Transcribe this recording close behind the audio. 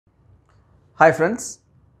Hi friends,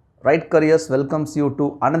 Right Careers welcomes you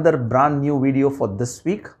to another brand new video for this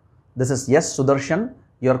week. This is Sudarshan,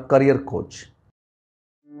 your career coach.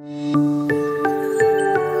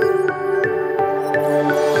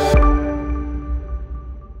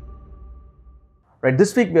 Right,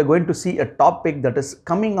 this week we are going to see a topic that is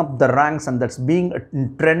coming up the ranks and that's being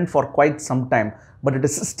in trend for quite some time, but it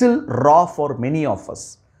is still raw for many of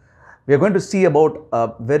us. We are going to see about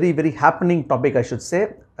a very happening topic, I should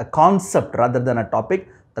say, a concept rather than a topic.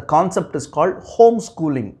 The concept is called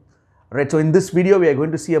homeschooling. Right, so in this video we are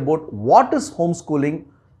going to see about what is homeschooling,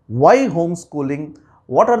 why homeschooling,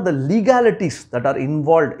 what are the legalities that are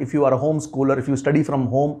involved if you are a homeschooler, if you study from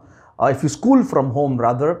home, if you school from home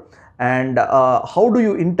rather, and how do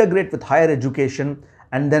you integrate with higher education,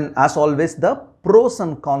 and then as always the pros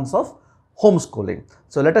and cons of homeschooling.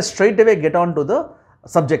 So let us straight away get on to the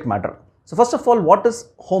subject matter. So first of all, what is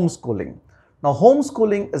homeschooling? Now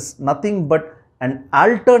homeschooling is nothing but an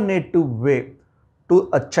alternative way to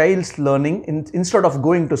a child's learning. Instead of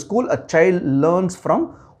going to school, a child learns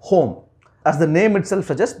from home. As the name itself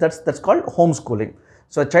suggests, that's called homeschooling.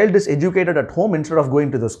 So a child is educated at home instead of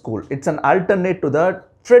going to the school. It's an alternate to the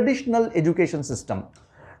traditional education system.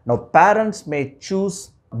 Now parents may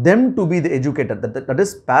choose them to be the educator. That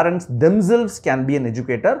is, parents themselves can be an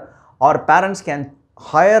educator, or parents can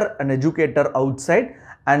hire an educator outside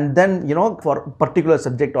and then, for a particular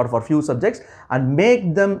subject or for few subjects, and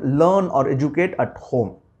make them learn or educate at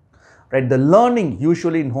home. Right? The learning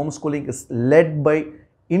usually in homeschooling is led by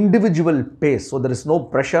individual pace. So there is no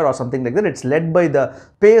pressure or something like that. It's led by the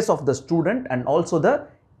pace of the student and also the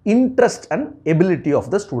interest and ability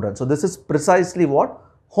of the student. So this is precisely what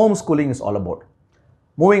homeschooling is all about.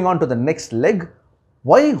 Moving on to the next leg,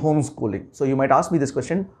 why homeschooling? So you might ask me this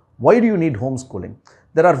question, why do you need homeschooling?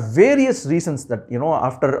 There are various reasons that,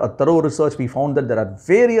 after a thorough research, we found that there are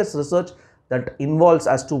various research that involves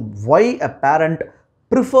as to why a parent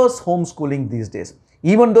prefers homeschooling these days.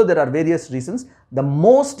 Even though there are various reasons, the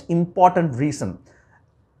most important reason,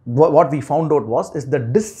 what we found out is the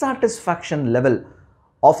dissatisfaction level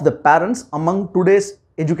of the parents among today's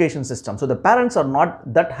education system. So the parents are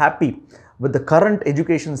not that happy with the current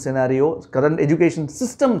education scenario, current education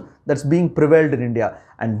system that's being prevailed in India,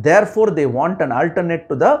 and therefore they want an alternate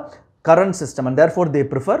to the current system, and therefore they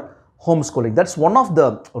prefer homeschooling. That's one of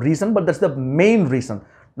the reason, but that's the main reason.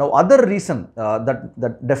 Now other reason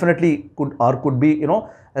that definitely could be,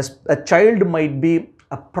 as a child might be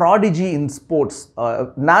a prodigy in sports,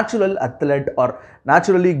 natural athlete, or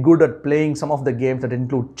naturally good at playing some of the games that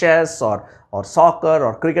include chess or soccer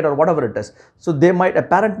or cricket or whatever it is. So a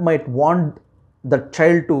parent might want the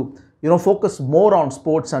child to, focus more on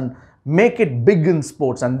sports and make it big in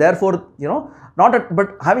sports, and therefore,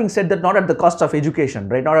 but having said that, not at the cost of education,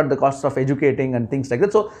 right? Not at the cost of educating and things like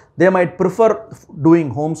that. So they might prefer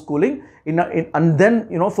doing homeschooling and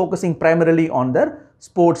then, focusing primarily on their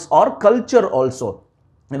sports or culture also.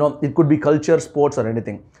 It could be culture, sports, or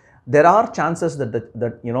anything. There are chances that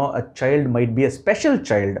a child might be a special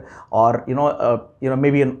child, or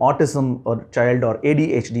maybe an autism or child or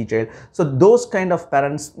ADHD child. So those kind of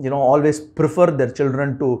parents always prefer their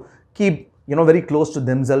children to keep very close to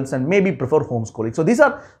themselves and maybe prefer homeschooling. So these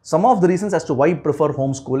are some of the reasons as to why prefer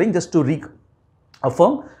homeschooling. Just to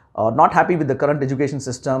reaffirm, not happy with the current education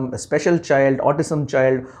system, a special child, autism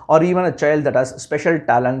child, or even a child that has special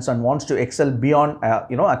talents and wants to excel beyond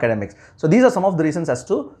academics. So these are some of the reasons as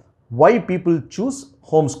to why people choose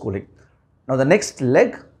homeschooling. Now the next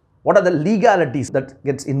leg, what are the legalities that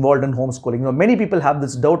gets involved in homeschooling? Many people have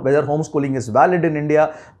this doubt whether homeschooling is valid in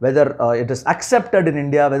India, whether it is accepted in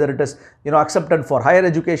India, whether it is accepted for higher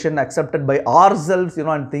education, accepted by ourselves,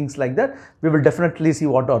 and things like that. We will definitely see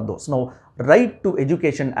what are those. Now, Right to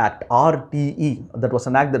Education Act, RTE, that was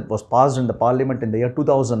an act that was passed in the Parliament in the year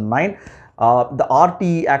 2009. The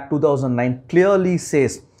RTE Act 2009 clearly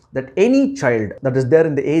says that any child that is there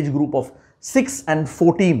in the age group of 6 and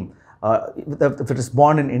 14, if it is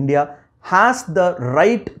born in India, has the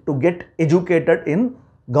right to get educated in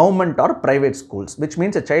government or private schools, which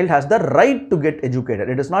means a child has the right to get educated.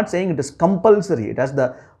 It is not saying it is compulsory. It has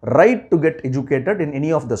the right to get educated in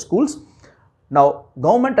any of the schools. Now,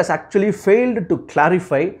 government has actually failed to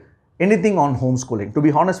clarify anything on homeschooling. To be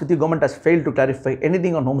honest with you, government has failed to clarify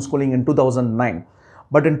anything on homeschooling in 2009.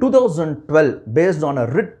 But in 2012, based on a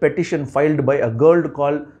writ petition filed by a girl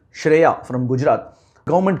called Shreya from Gujarat,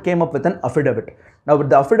 government came up with an affidavit. Now,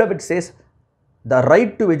 the affidavit says the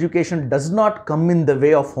right to education does not come in the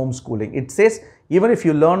way of homeschooling. It says even if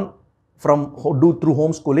you learn through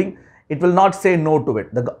homeschooling, it will not say no to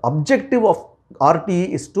it. The objective of RTE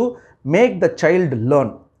is to make the child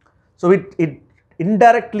learn. So it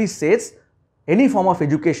indirectly says any form of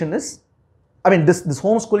education is, I mean, this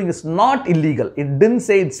homeschooling is not illegal. It didn't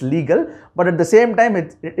say it's legal, but at the same time,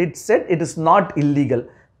 it said it is not illegal.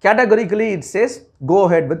 Categorically, it says go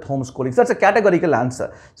ahead with homeschooling. So that's a categorical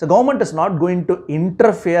answer. So government is not going to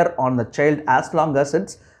interfere on the child as long as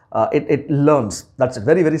it learns. That's it.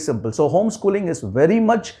 Very, very simple. So homeschooling is very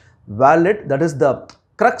much valid. That is the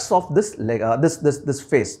crux of this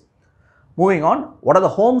phase. Moving on, what are the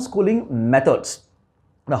homeschooling methods?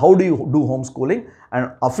 Now, how do you do homeschooling,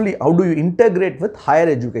 and how do you integrate with higher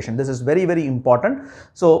education? This is very, very important.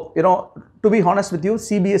 So, to be honest with you,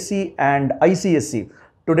 CBSE and ICSE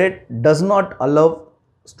today does not allow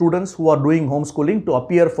students who are doing homeschooling to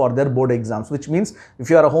appear for their board exams, which means if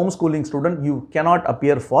you are a homeschooling student, you cannot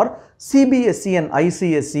appear for CBSE and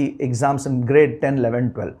ICSE exams in grade 10,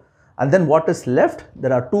 11, 12. And then what is left?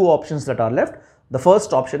 There are two options that are left. The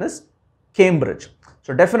first option is Cambridge.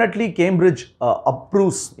 So definitely Cambridge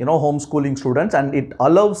approves, homeschooling students, and it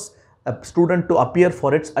allows a student to appear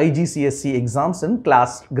for its IGCSE exams in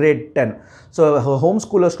grade 10. So a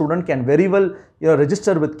homeschooler student can very well,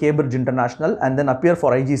 register with Cambridge International and then appear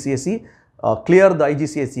for IGCSE, clear the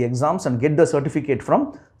IGCSE exams and get the certificate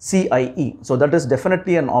from CIE. So that is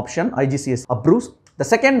definitely an option IGCSE approves. The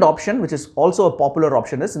second option, which is also a popular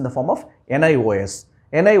option, is in the form of NIOS.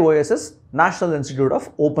 NIOS is National Institute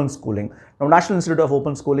of Open Schooling. Now, National Institute of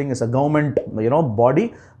Open Schooling is a government,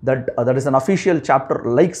 body that is an official chapter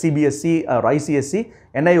like CBSE or ICSE.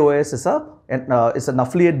 NIOS is an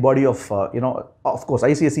affiliate body of, of course,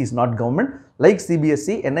 ICSE is not government. Like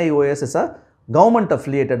CBSE, NIOS is a government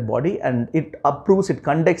affiliated body, and it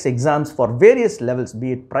conducts exams for various levels,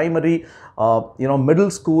 be it primary, middle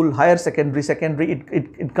school, higher secondary,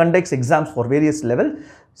 it conducts exams for various levels.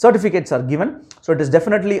 Certificates are given. So it is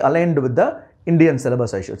definitely aligned with the Indian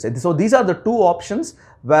syllabus, I should say. So these are the two options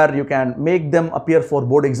where you can make them appear for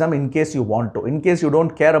board exam in case you want to. In case you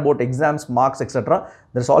don't care about exams, marks, etc.,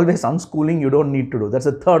 there's always unschooling you don't need to do. That's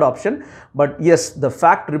the third option. But yes, the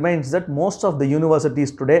fact remains that most of the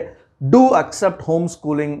universities today do accept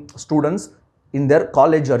homeschooling students in their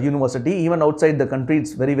college or university. Even outside the country,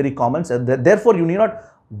 it's very, very common. So therefore, you need not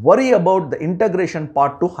worry about the integration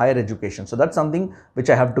part to higher education. So that's something which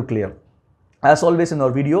I have to clear. As always in our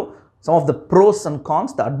video, some of the pros and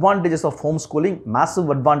cons, the advantages of homeschooling. Massive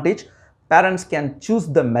advantage. Parents can choose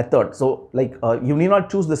the method. So like you need not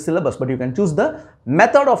choose the syllabus, but you can choose the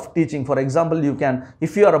method of teaching. For example, you can,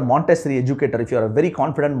 if you are a Montessori educator, if you are a very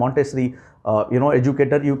confident Montessori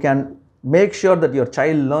educator, you can make sure that your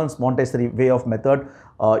child learns Montessori way of method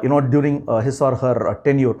during his or her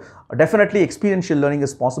tenure. Definitely experiential learning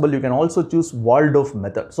is possible. You can also choose Waldorf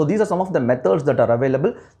method. So these are some of the methods that are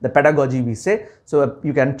available, the pedagogy we say. So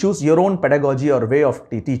you can choose your own pedagogy or way of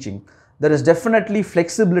teaching. There is definitely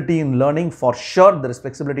flexibility in learning. For sure, there is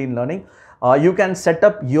flexibility in learning. You can set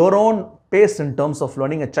up your own pace in terms of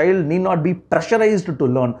learning. A child need not be pressurized to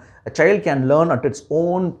learn. A child can learn at its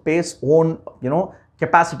own pace, own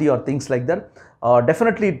capacity or things like that.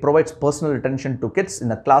 Definitely it provides personal attention to kids.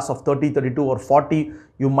 In a class of 30, 32 or 40,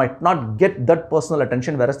 you might not get that personal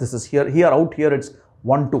attention, whereas this is out here it's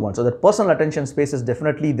one-to-one. So that personal attention space is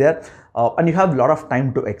definitely there, and you have a lot of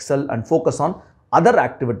time to excel and focus on other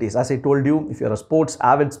activities. As I told you, if you're a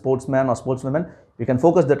avid sportsman or sportswoman, you can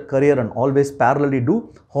focus that career and always parallelly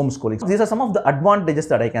do homeschooling. So these are some of the advantages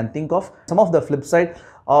that I can think of. Some of the flip side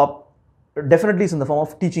definitely is in the form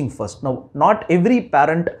of teaching first. Now, not every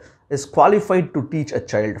parent is qualified to teach a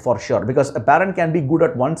child, for sure, because a parent can be good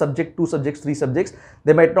at one subject, two subjects, three subjects.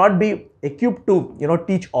 They might not be equipped to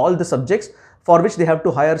teach all the subjects, for which they have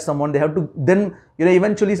to hire someone. They have to then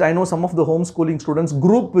eventually, I know some of the homeschooling students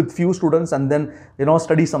group with few students and then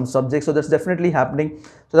study some subjects. So that's definitely happening.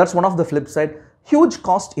 So that's one of the flip side. Huge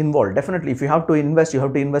cost involved. Definitely, if you have to invest, you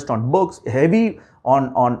have to invest on books, heavy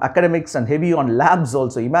on academics and heavy on labs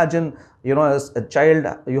also. Imagine, as a child,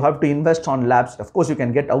 you have to invest on labs. Of course, you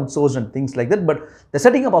can get outsourced and things like that, but the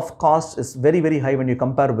setting up of costs is very, very high when you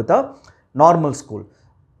compare with a normal school.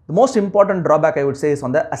 The most important drawback, I would say, is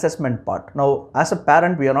on the assessment part. Now, as a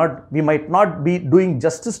parent, we might not be doing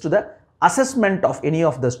justice to the assessment of any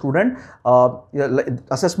of the student.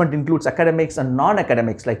 Assessment includes academics and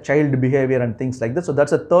non-academics like child behavior and things like that. So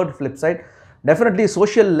that's a third flip side. Definitely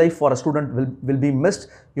social life for a student will be missed.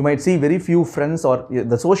 You might see very few friends, or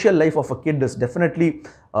the social life of a kid is definitely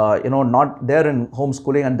not there in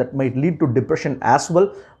homeschooling, and that might lead to depression as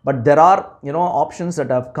well. But there are options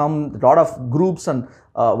that have come, a lot of groups and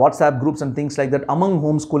WhatsApp groups and things like that among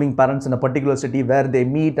homeschooling parents in a particular city, where they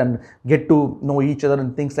meet and get to know each other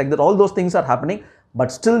and things like that. All those things are happening,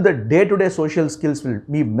 but still the day-to-day social skills will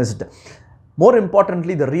be missed. more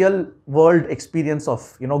importantly, the real world experience of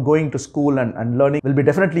going to school and learning will be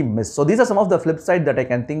definitely missed. So these are some of the flip side that I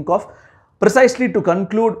can think of. Precisely to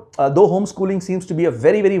conclude, though homeschooling seems to be a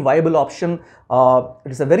very, very viable option,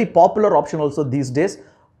 it is a very popular option also these days.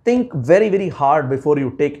 Think very, very hard before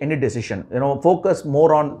you take any decision. Focus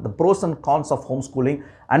more on the pros and cons of homeschooling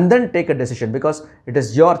and then take a decision, because it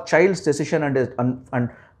is your child's decision, and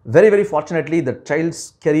very, very fortunately, the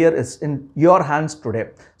child's career is in your hands today.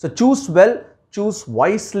 So choose well, choose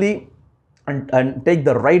wisely, and take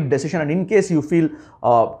the right decision. And in case you feel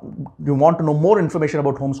you want to know more information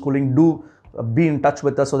about homeschooling, do be in touch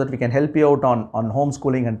with us so that we can help you out on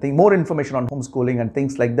homeschooling and more information on homeschooling and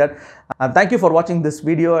things like that. Thank you for watching this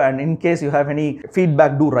video, and in case you have any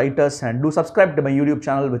feedback, do write us, and do subscribe to my YouTube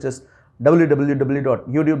channel, which is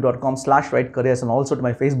www.youtube.com/writecareers, and also to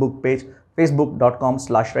my Facebook page,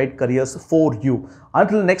 facebook.com/writecareers4u.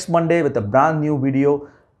 Until next Monday with a brand new video,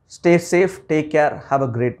 stay safe, take care, have a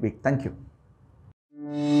great week. Thank you.